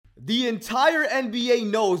The entire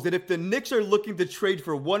NBA knows that if the Knicks are looking to trade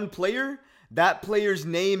for one player, that player's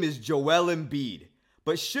name is Joel Embiid.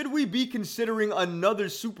 But should we be considering another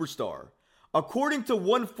superstar? According to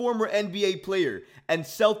one former NBA player and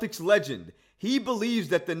Celtics legend, he believes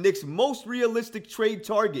that the Knicks' most realistic trade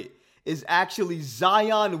target is actually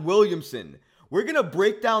Zion Williamson. We're going to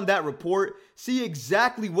break down that report, see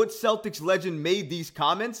exactly what Celtics legend made these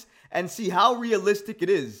comments, and see how realistic it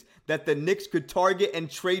is that the Knicks could target and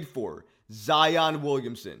trade for Zion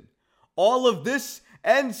Williamson. All of this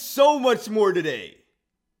and so much more today.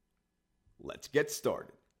 Let's get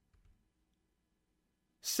started.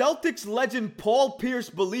 Celtics legend Paul Pierce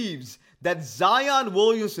believes that Zion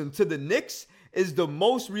Williamson to the Knicks is the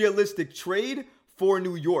most realistic trade for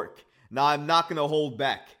New York. Now, I'm not going to hold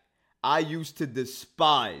back. I used to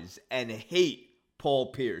despise and hate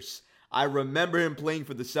Paul Pierce. I remember him playing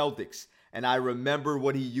for the Celtics, and I remember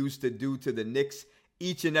what he used to do to the Knicks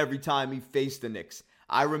each and every time he faced the Knicks.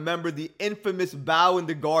 I remember the infamous bow in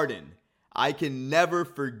the Garden. I can never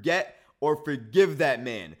forget or forgive that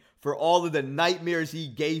man for all of the nightmares he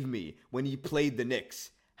gave me when he played the Knicks.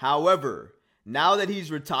 However, now that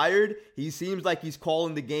he's retired, he seems like he's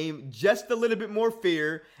calling the game just a little bit more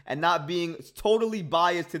fair and not being totally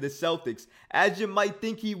biased to the Celtics, as you might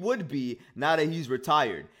think he would be now that he's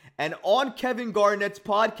retired. And on Kevin Garnett's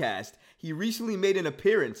podcast, he recently made an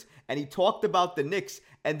appearance and he talked about the Knicks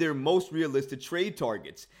and their most realistic trade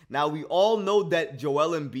targets. Now, we all know that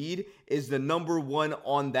Joel Embiid is the number one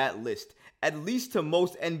on that list, at least to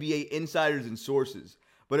most NBA insiders and sources.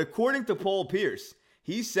 But according to Paul Pierce,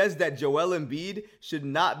 he says that Joel Embiid should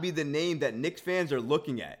not be the name that Knicks fans are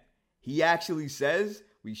looking at. He actually says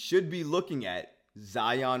we should be looking at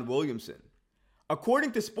Zion Williamson.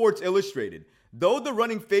 According to Sports Illustrated, though the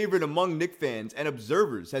running favorite among Knicks fans and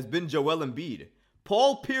observers has been Joel Embiid,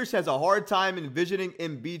 Paul Pierce has a hard time envisioning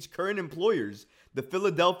Embiid's current employers, the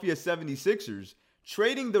Philadelphia 76ers,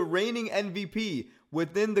 trading the reigning MVP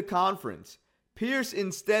within the conference. Pierce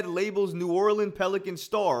instead labels New Orleans Pelicans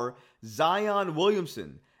star Zion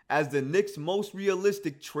Williamson as the Knicks' most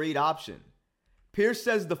realistic trade option. Pierce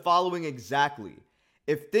says the following exactly: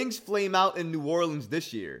 if things flame out in New Orleans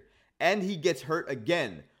this year, and he gets hurt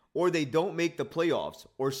again, or they don't make the playoffs,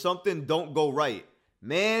 or something don't go right,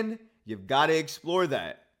 man, you've got to explore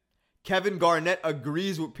that. Kevin Garnett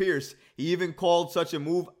agrees with Pierce. He even called such a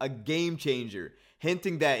move a game changer,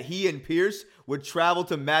 hinting that he and Pierce would travel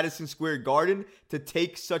to Madison Square Garden to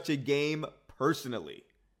take such a game personally.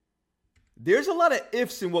 There's a lot of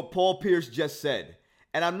ifs in what Paul Pierce just said,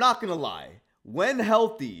 and I'm not going to lie. When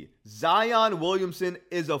healthy, Zion Williamson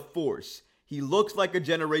is a force. He looks like a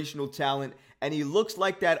generational talent, and he looks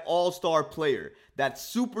like that all-star player, that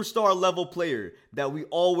superstar level player that we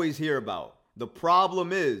always hear about. The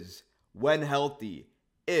problem is, when healthy,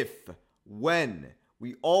 when.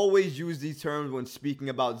 We always use these terms when speaking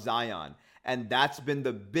about Zion, and that's been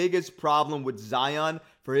the biggest problem with Zion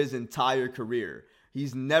for his entire career.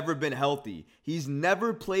 He's never been healthy. He's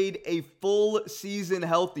never played a full season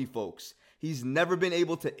healthy, folks. He's never been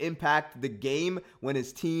able to impact the game when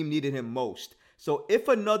his team needed him most. So if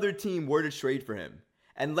another team were to trade for him,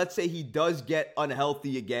 and let's say he does get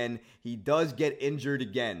unhealthy again, he does get injured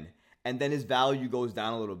again, and then his value goes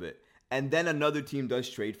down a little bit, and then another team does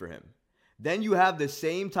trade for him, then you have the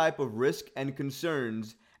same type of risk and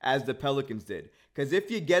concerns as the Pelicans did. Because if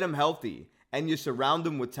you get him healthy and you surround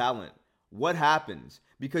him with talent, what happens?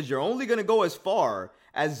 Because you're only going to go as far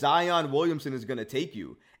as Zion Williamson is going to take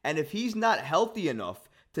you. And if he's not healthy enough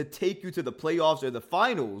to take you to the playoffs or the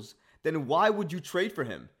finals, then why would you trade for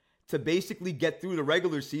him? To basically get through the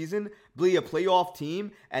regular season, be a playoff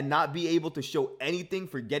team, and not be able to show anything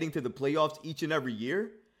for getting to the playoffs each and every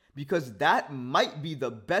year? Because that might be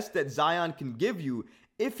the best that Zion can give you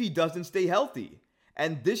if he doesn't stay healthy.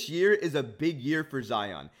 And this year is a big year for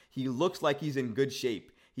Zion. He looks like he's in good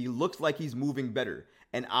shape. He looks like he's moving better.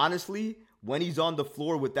 And honestly, when he's on the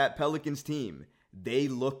floor with that Pelicans team, they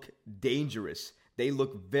look dangerous. They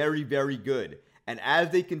look very, very good. And as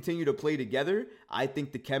they continue to play together, I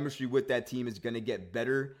think the chemistry with that team is going to get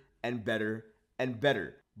better and better and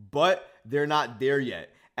better. But they're not there yet.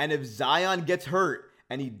 And if Zion gets hurt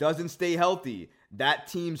and he doesn't stay healthy, that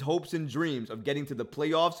team's hopes and dreams of getting to the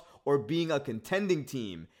playoffs or being a contending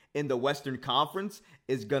team in the Western Conference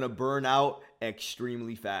is going to burn out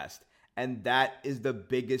extremely fast. And that is the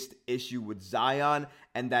biggest issue with Zion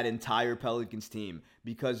and that entire Pelicans team.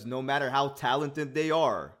 Because no matter how talented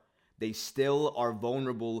they still are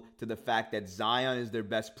vulnerable to the fact that Zion is their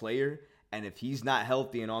best player. And if he's not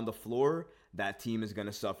healthy and on the floor, that team is going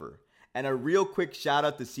to suffer. And a real quick shout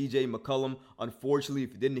out to CJ McCollum. Unfortunately,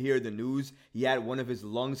 if you didn't hear the news, he had one of his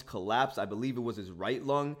lungs collapse. I believe it was his right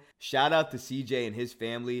lung. Shout out to CJ and his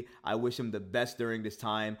family. I wish him the best during this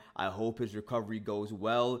time. I hope his recovery goes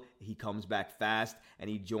well. He comes back fast and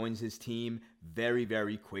he joins his team very,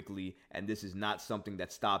 very quickly. And this is not something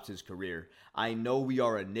that stops his career. I know we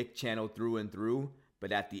are a Knicks channel through and through,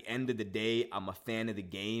 but at the end of the day, I'm a fan of the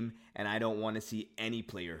game and I don't want to see any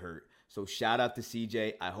player hurt. So shout out to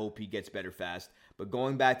CJ. I hope he gets better fast. But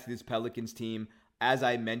going back to this Pelicans team, as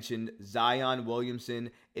I mentioned, Zion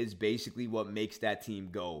Williamson is basically what makes that team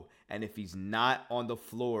go. And if he's not on the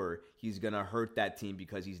floor, he's going to hurt that team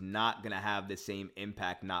because he's not going to have the same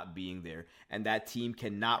impact not being there. And that team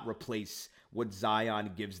cannot replace what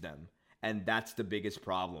Zion gives them. And that's the biggest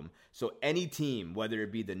problem. So any team, whether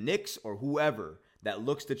it be the Knicks or whoever, that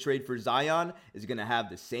looks to trade for Zion is going to have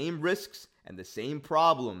the same risks and the same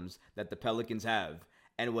problems that the Pelicans have.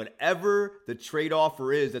 And whatever the trade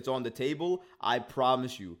offer is that's on the table, I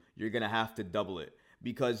promise you, you're going to have to double it.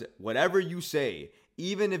 Because whatever you say,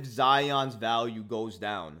 even if Zion's value goes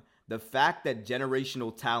down, the fact that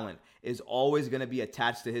generational talent is always going to be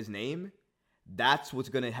attached to his name, that's what's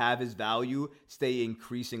going to have his value stay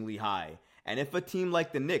increasingly high. And if a team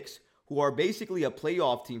like the Knicks, who are basically a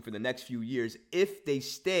playoff team for the next few years, if they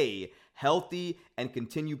stay healthy and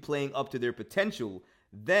continue playing up to their potential,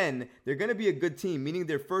 then they're going to be a good team, meaning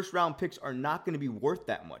their first round picks are not going to be worth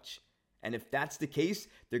that much. And if that's the case,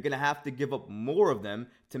 they're going to have to give up more of them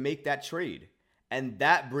to make that trade. And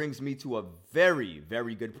that brings me to a very,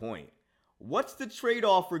 very good point. What's the trade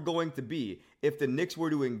offer going to be if the Knicks were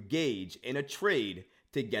to engage in a trade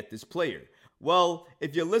to get this player? Well,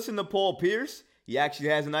 if you listen to Paul Pierce, he actually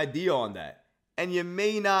has an idea on that. And you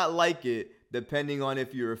may not like it depending on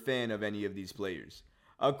if you're a fan of any of these players.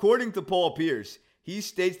 According to Paul Pierce, he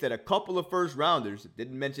states that a couple of first rounders,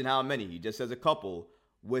 didn't mention how many, he just says a couple,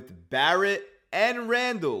 with Barrett and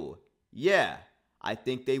Randall, yeah, I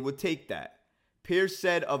think they would take that. Pierce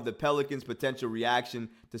said of the Pelicans' potential reaction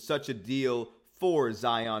to such a deal for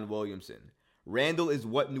Zion Williamson. Randall is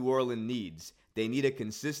what New Orleans needs. They need a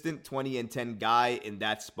consistent 20 and 10 guy in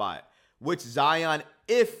that spot, which Zion,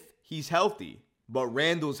 if he's healthy, but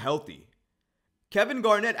Randall's healthy. Kevin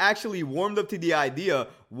Garnett actually warmed up to the idea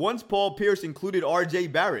once Paul Pierce included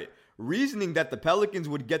RJ Barrett, reasoning that the Pelicans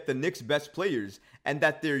would get the Knicks' best players and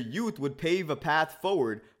that their youth would pave a path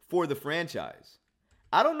forward for the franchise.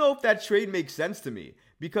 I don't know if that trade makes sense to me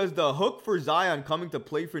because the hook for Zion coming to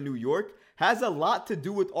play for New York has a lot to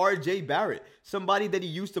do with RJ Barrett, somebody that he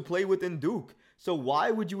used to play with in Duke. So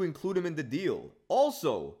why would you include him in the deal?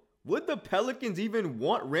 Also, would the Pelicans even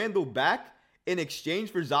want Randall back in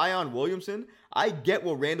exchange for Zion Williamson? I get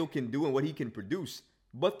what Randall can do and what he can produce,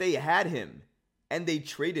 but they had him and they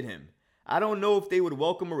traded him. I don't know if they would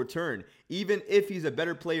welcome a return, even if he's a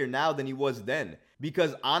better player now than he was then.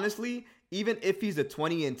 Because honestly, even if he's a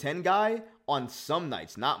 20 and 10 guy on some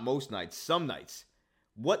nights, not most nights, some nights,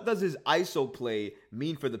 what does his ISO play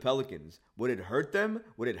mean for the Pelicans? Would it hurt them?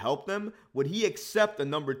 Would it help them? Would he accept a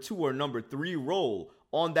number 2 or number 3 role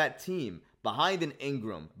on that team behind an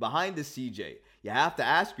Ingram, behind the CJ? You have to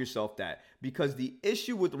ask yourself that, because the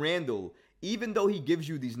issue with Randall, even though he gives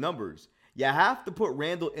you these numbers, you have to put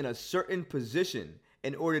Randall in a certain position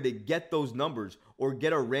in order to get those numbers or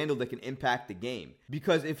get a Randall that can impact the game.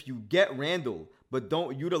 Because if you get Randall but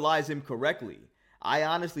don't utilize him correctly, I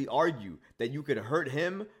honestly argue that you could hurt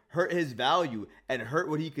him, hurt his value, and hurt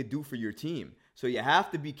what he could do for your team. So you have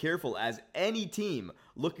to be careful as any team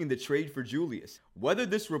looking to trade for Julius. Whether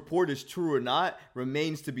this report is true or not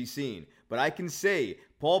remains to be seen. But I can say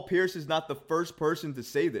Paul Pierce is not the first person to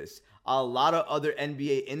say this. A lot of other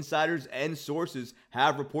NBA insiders and sources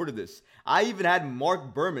have reported this. I even had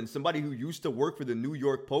Mark Berman, somebody who used to work for the New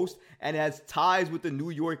York Post and has ties with the New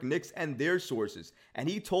York Knicks and their sources. And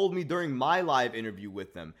he told me during my live interview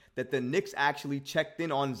with them that the Knicks actually checked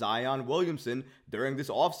in on Zion Williamson during this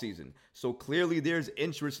offseason. So clearly there's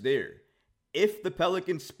interest there. If the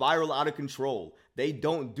Pelicans spiral out of control, they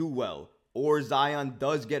don't do well, or Zion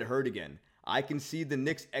does get hurt again, I can see the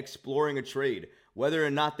Knicks exploring a trade. Whether or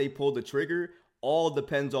not they pull the trigger, all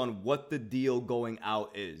depends on what the deal going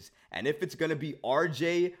out is. And if it's going to be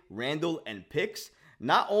RJ, Randall, and picks,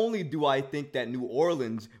 not only do I think that New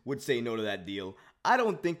Orleans would say no to that deal, I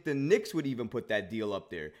don't think the Knicks would even put that deal up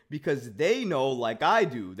there because they know, like I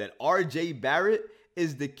do, that RJ Barrett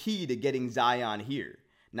is the key to getting Zion here.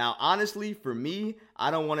 Now, honestly, for me,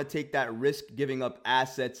 I don't want to take that risk giving up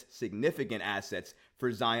assets, significant assets,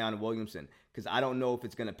 for Zion Williamson because I don't know if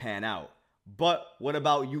it's going to pan out. But what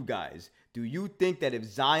about you guys? Do you think that if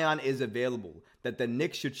Zion is available, that the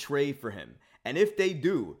Knicks should trade for him? And if they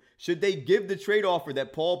do, should they give the trade offer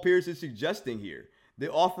that Paul Pierce is suggesting here?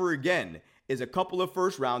 The offer again is a couple of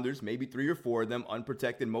first rounders, maybe 3 or 4 of them,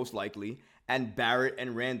 unprotected most likely, and Barrett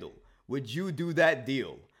and Randall. Would you do that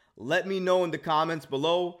deal? Let me know in the comments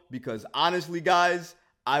below, because honestly, guys,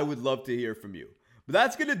 I would love to hear from you. But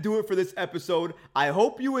that's going to do it for this episode. I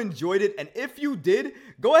hope you enjoyed it. And if you did,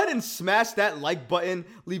 go ahead and smash that like button.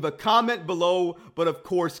 Leave a comment below. But of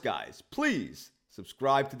course, guys, please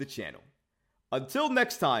subscribe to the channel. Until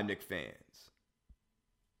next time, Knicks fans.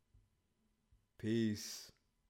 Peace.